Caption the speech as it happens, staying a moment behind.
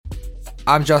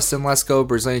I'm Justin Lesko,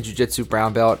 Brazilian Jiu-Jitsu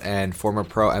brown belt and former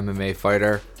pro MMA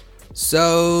fighter.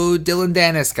 So, Dillon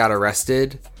Danis got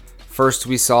arrested. First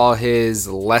we saw his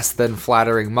less than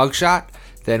flattering mugshot,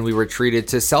 then we were treated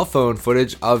to cell phone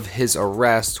footage of his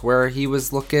arrest where he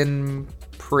was looking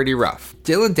pretty rough.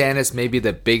 Dillon Danis may be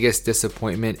the biggest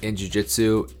disappointment in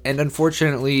Jiu-Jitsu, and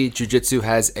unfortunately Jiu-Jitsu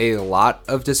has a lot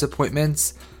of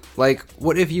disappointments. Like,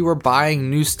 what if you were buying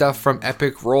new stuff from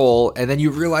Epic Roll and then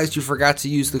you realized you forgot to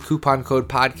use the coupon code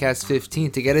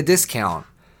podcast15 to get a discount?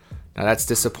 Now that's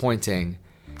disappointing.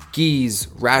 Gis,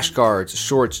 rash guards,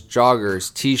 shorts,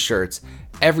 joggers, t-shirts,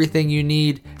 everything you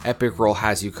need, Epic Roll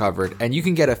has you covered. And you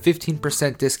can get a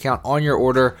 15% discount on your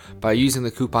order by using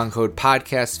the coupon code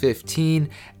podcast15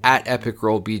 at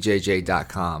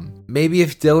epicrollbjj.com. Maybe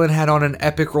if Dillon had on an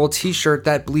Epic Roll t-shirt,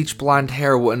 that bleach blonde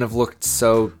hair wouldn't have looked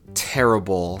so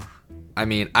terrible. I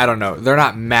mean, I don't know. They're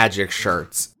not magic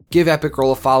shirts. Give Epic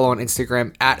Roll a follow on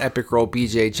Instagram at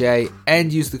epicrollbjj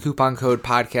and use the coupon code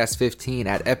podcast15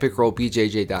 at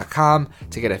epicrollbjj.com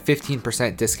to get a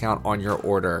 15% discount on your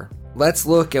order. Let's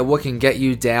look at what can get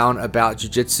you down about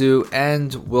Jiu-Jitsu,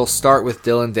 and we'll start with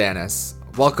Dillon Danis.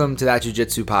 Welcome to That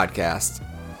Jiu-Jitsu Podcast.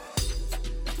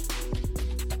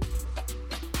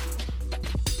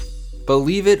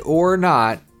 Believe it or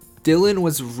not, Dillon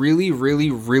was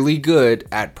really good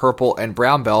at purple and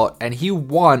brown belt, and he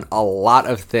won a lot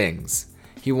of things.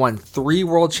 He won 3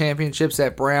 world championships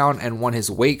at brown and won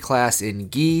his weight class in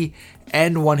gi,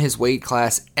 and won his weight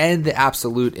class and the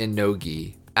absolute in no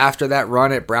gi. After that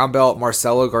run at brown belt,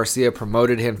 Marcelo Garcia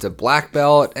promoted him to black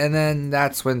belt, and then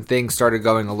that's when things started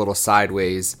going a little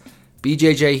sideways.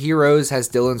 BJJ Heroes has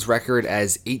Dillon's record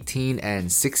as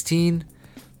 18-16.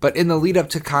 But in the lead up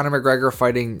to Conor McGregor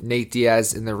fighting Nate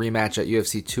Diaz in the rematch at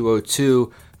UFC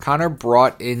 202, Conor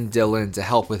brought in Dillon to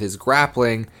help with his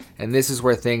grappling, and this is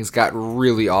where things got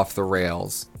really off the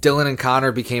rails. Dillon and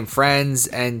Conor became friends,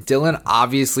 and Dillon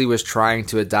obviously was trying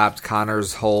to adopt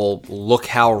Conor's whole "look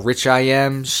how rich I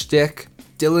am" shtick.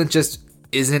 Dillon just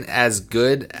isn't as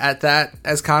good at that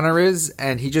as Conor is,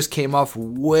 and he just came off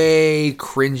way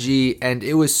cringy, and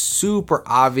it was super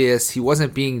obvious he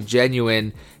wasn't being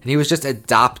genuine, and he was just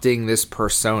adopting this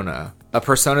persona, a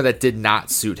persona that did not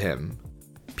suit him.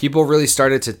 People really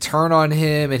started to turn on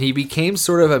him, and he became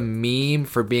sort of a meme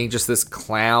for being just this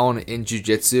clown in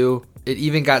jiu-jitsu. It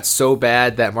even got so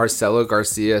bad that Marcelo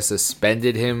Garcia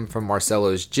suspended him from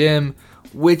Marcelo's gym,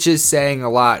 which is saying a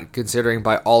lot considering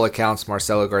by all accounts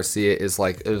Marcelo Garcia is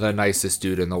like the nicest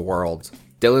dude in the world.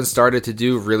 Dillon started to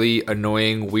do really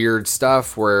annoying, weird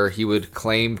stuff where he would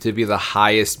claim to be the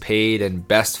highest paid and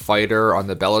best fighter on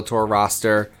the Bellator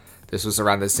roster. This was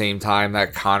around the same time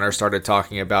that Conor started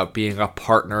talking about being a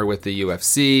partner with the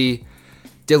UFC.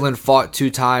 Dillon fought 2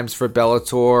 times for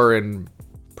Bellator and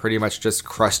pretty much just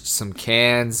crushed some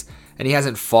cans, and he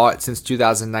hasn't fought since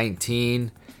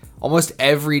 2019. Almost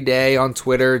every day on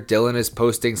Twitter, Dillon is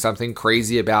posting something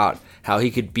crazy about how he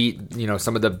could beat,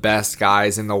 some of the best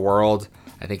guys in the world.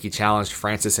 I think he challenged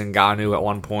Francis Ngannou at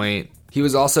one point. He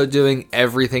was also doing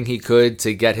everything he could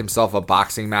to get himself a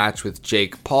boxing match with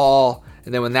Jake Paul.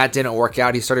 And then when that didn't work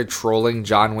out, he started trolling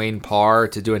John Wayne Parr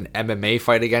to do an MMA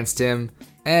fight against him.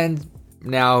 And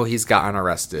now he's gotten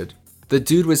arrested. The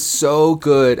dude was so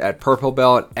good at purple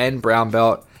belt and brown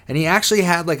belt. And he actually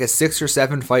had like a 6 or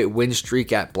 7 fight win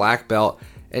streak at black belt.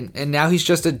 And now he's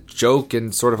just a joke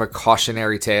and sort of a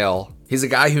cautionary tale. He's a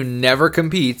guy who never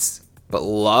competes, but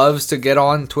loves to get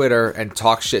on Twitter and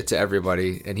talk shit to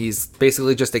everybody. And he's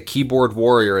basically just a keyboard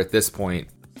warrior at this point.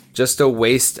 Just a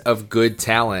waste of good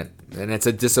talent. And it's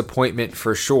a disappointment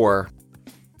for sure.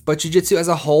 But jiu-jitsu as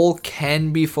a whole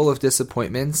can be full of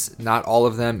disappointments. Not all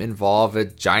of them involve a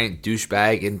giant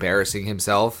douchebag embarrassing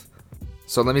himself.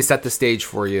 So let me set the stage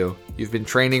for you. You've been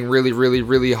training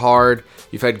really hard.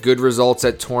 You've had good results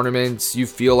at tournaments. You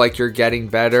feel like you're getting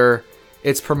better.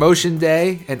 It's promotion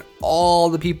day, and all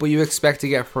the people you expect to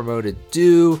get promoted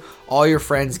do. All your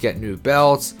friends get new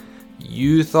belts.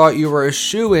 You thought you were a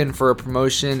shoo-in for a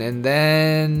promotion, and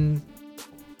then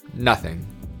nothing.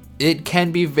 It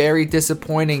can be very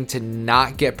disappointing to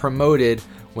not get promoted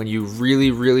when you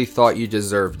really thought you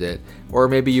deserved it, or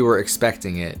maybe you were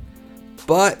expecting it.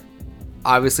 But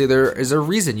obviously there is a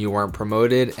reason you weren't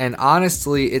promoted, and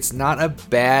honestly, it's not a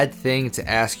bad thing to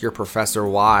ask your professor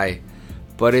why,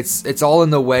 but it's all in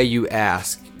the way you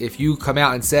ask. If you come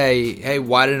out and say, hey,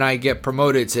 why didn't I get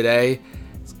promoted today?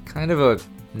 It's kind of a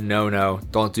no,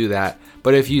 don't do that.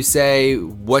 But if you say,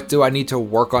 what do I need to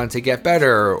work on to get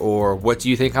better? Or what do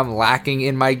you think I'm lacking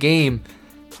in my game?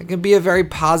 It can be a very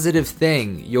positive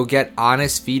thing. You'll get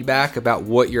honest feedback about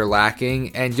what you're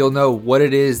lacking, and you'll know what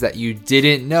it is that you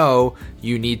didn't know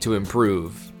you need to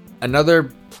improve.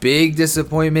 Another big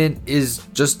disappointment is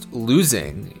just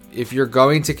losing. If you're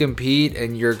going to compete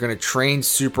and you're going to train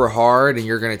super hard and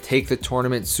you're going to take the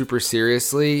tournament super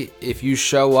seriously, if you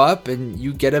show up and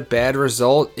you get a bad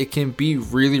result, it can be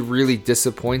really, really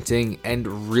disappointing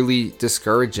and really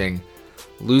discouraging.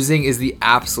 Losing is the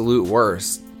absolute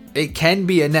worst. It can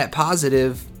be a net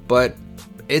positive, but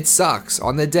it sucks.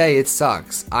 On the day, it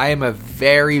sucks. I am a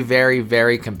very, very,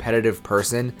 very competitive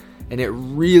person, and it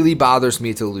really bothers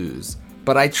me to lose.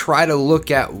 But I try to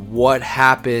look at what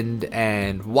happened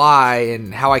and why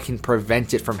and how I can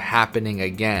prevent it from happening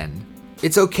again.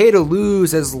 It's okay to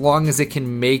lose as long as it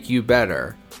can make you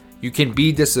better. You can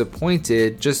be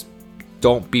disappointed, just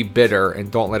don't be bitter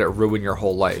and don't let it ruin your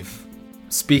whole life.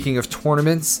 Speaking of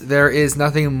tournaments, there is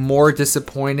nothing more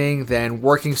disappointing than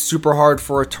working super hard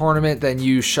for a tournament, then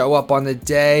you show up on the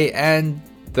day and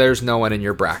there's no one in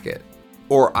your bracket.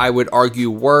 Or I would argue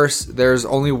worse, there's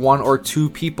only 1 or 2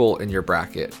 people in your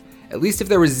bracket. At least if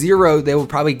there was 0, they would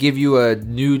probably give you a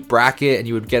new bracket and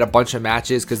you would get a bunch of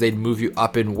matches because they'd move you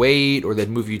up in weight or they'd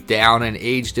move you down in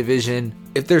age division.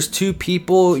 If there's 2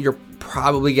 people, you're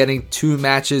probably getting 2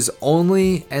 matches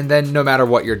only, and then no matter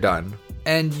what, you're done.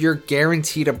 And you're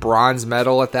guaranteed a bronze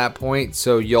medal at that point,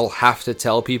 so you'll have to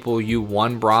tell people you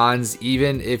won bronze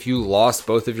even if you lost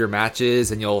both of your matches,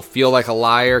 and you'll feel like a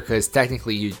liar because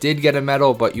technically you did get a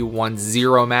medal but you won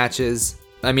 0 matches.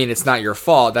 I mean, it's not your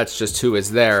fault, that's just who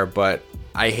is there, but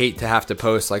I hate to have to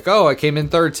post like, oh, I came in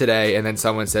 3rd today, and then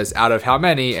someone says out of how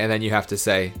many, and then you have to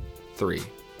say 3.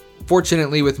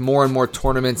 Fortunately, with more and more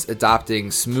tournaments adopting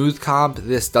Smooth Comp,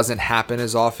 this doesn't happen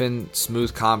as often.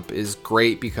 Smooth Comp is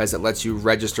great because it lets you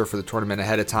register for the tournament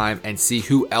ahead of time and see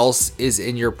who else is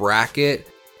in your bracket.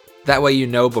 That way you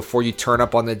know before you turn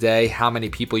up on the day how many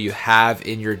people you have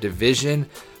in your division.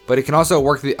 But it can also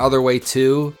work the other way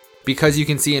too. Because you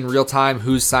can see in real time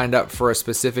who's signed up for a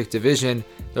specific division,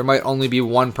 there might only be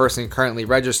 1 person currently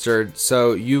registered,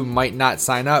 so you might not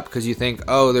sign up because you think,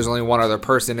 oh, there's only 1 other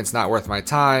person, it's not worth my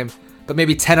time. But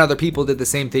maybe 10 other people did the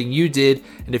same thing you did,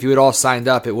 and if you had all signed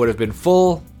up, it would have been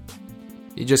full.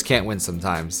 You just can't win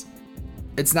sometimes.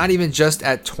 It's not even just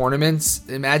at tournaments.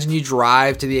 Imagine you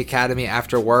drive to the academy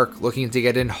after work looking to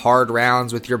get in hard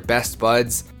rounds with your best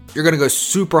buds. You're going to go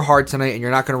super hard tonight, and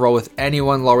you're not going to roll with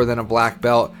anyone lower than a black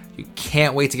belt. You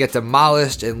can't wait to get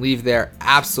demolished and leave there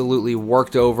absolutely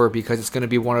worked over because it's going to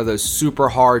be one of those super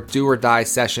hard do or die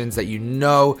sessions that you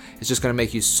know is just going to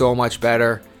make you so much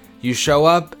better. You show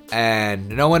up and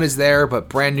no one is there but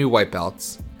brand new white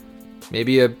belts.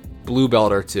 Maybe a blue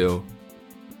belt or 2.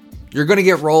 You're going to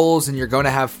get rolls and you're going to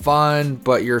have fun,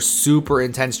 but your super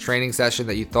intense training session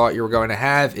that you thought you were going to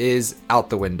have is out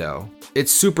the window.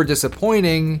 It's super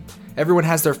disappointing. Everyone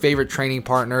has their favorite training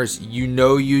partners. You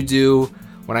know you do.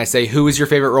 When I say who is your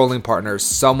favorite rolling partner,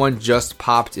 someone just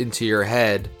popped into your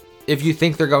head. If you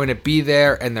think they're going to be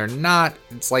there and they're not,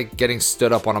 it's like getting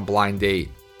stood up on a blind date.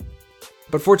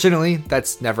 But fortunately,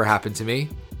 that's never happened to me.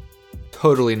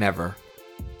 Totally never.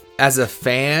 As a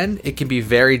fan, it can be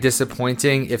very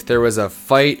disappointing if there was a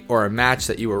fight or a match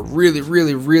that you were really,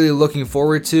 really, really looking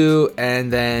forward to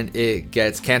and then it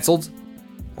gets canceled.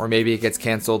 Or maybe it gets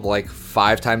canceled like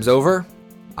 5 times over.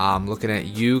 I'm looking at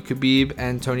you, Khabib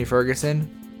and Tony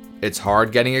Ferguson. It's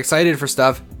hard getting excited for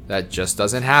stuff that just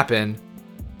doesn't happen.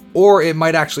 Or it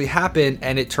might actually happen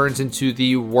and it turns into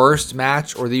the worst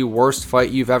match or the worst fight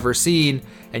you've ever seen,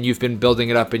 and you've been building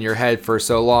it up in your head for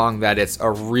so long that it's a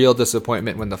real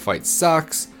disappointment when the fight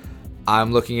sucks.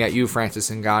 I'm looking at you, Francis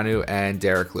Ngannou and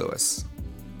Derek Lewis.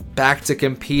 Back to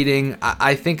competing,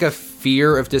 I think a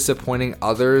fear of disappointing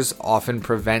others often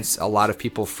prevents a lot of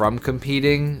people from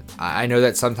competing. I know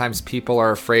that sometimes people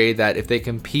are afraid that if they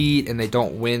compete and they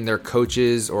don't win, their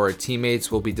coaches or teammates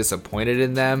will be disappointed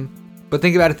in them. But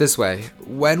think about it this way.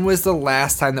 When was the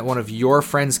last time that one of your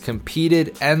friends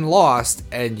competed and lost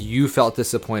and you felt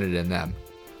disappointed in them?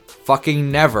 Fucking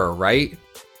never, right?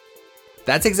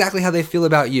 That's exactly how they feel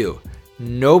about you.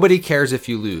 Nobody cares if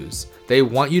you lose. They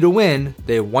want you to win,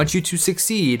 they want you to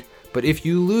succeed, but if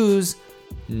you lose,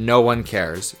 no one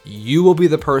cares. You will be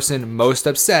the person most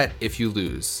upset if you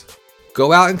lose.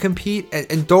 Go out and compete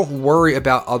and don't worry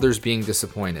about others being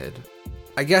disappointed.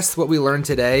 I guess what we learned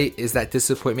today is that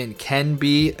disappointment can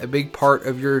be a big part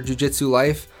of your jiu-jitsu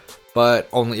life, but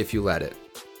only if you let it.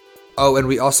 Oh, and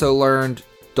we also learned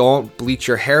don't bleach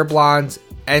your hair blonde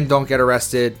and don't get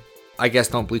arrested. I guess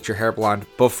don't bleach your hair blonde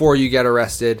before you get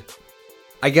arrested.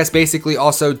 I guess basically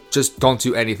also just don't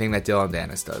do anything that Dillon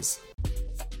Danis does.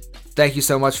 Thank you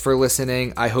so much for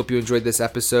listening. I hope you enjoyed this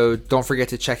episode. Don't forget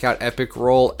to check out Epic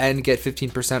Roll and get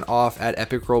 15% off at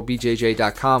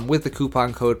epicrollbjj.com with the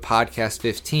coupon code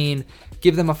podcast15.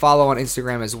 Give them a follow on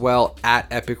Instagram as well at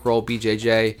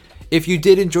epicrollbjj. If you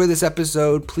did enjoy this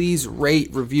episode, please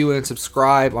rate, review, and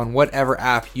subscribe on whatever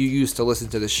app you use to listen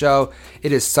to the show.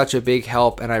 It is such a big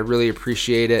help, and I really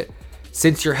appreciate it.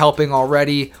 Since you're helping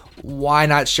already, why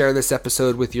not share this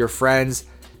episode with your friends?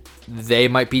 They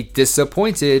might be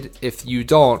disappointed if you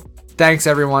don't. Thanks,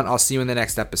 everyone. I'll see you in the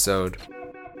next episode.